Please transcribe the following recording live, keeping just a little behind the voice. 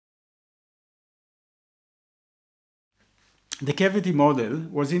The cavity model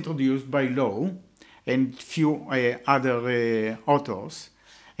was introduced by Lowe and few other authors,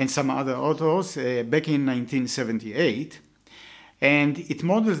 and some other authors back in 1978, and it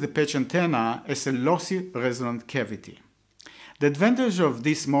models the patch antenna as a lossy resonant cavity. The advantage of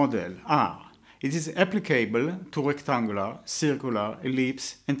this model are it is applicable to rectangular, circular,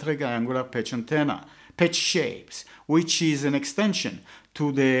 ellipse, and triangular patch antenna, patch shapes, which is an extension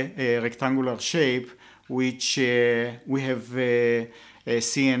to the rectangular shape which we have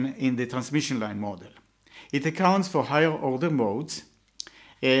seen in the transmission line model. It accounts for higher order modes.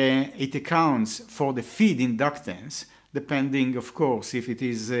 It accounts for the feed inductance, depending, of course, if it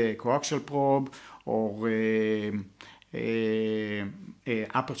is a coaxial probe or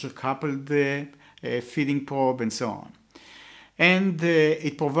aperture coupled feeding probe and so on. And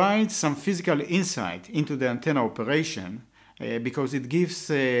it provides some physical insight into the antenna operation because it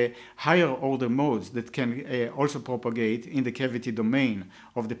gives higher order modes that can also propagate in the cavity domain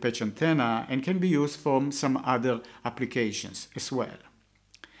of the patch antenna and can be used for some other applications as well.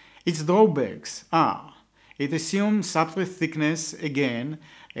 Its drawbacks are it assumes substrate thickness again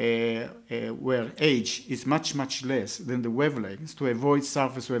where h is much less than the wavelengths to avoid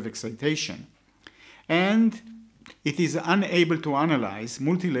surface wave excitation, and it is unable to analyze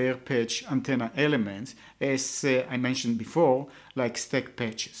multi-layer patch antenna elements as I mentioned before, like stack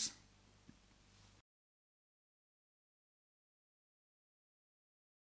patches.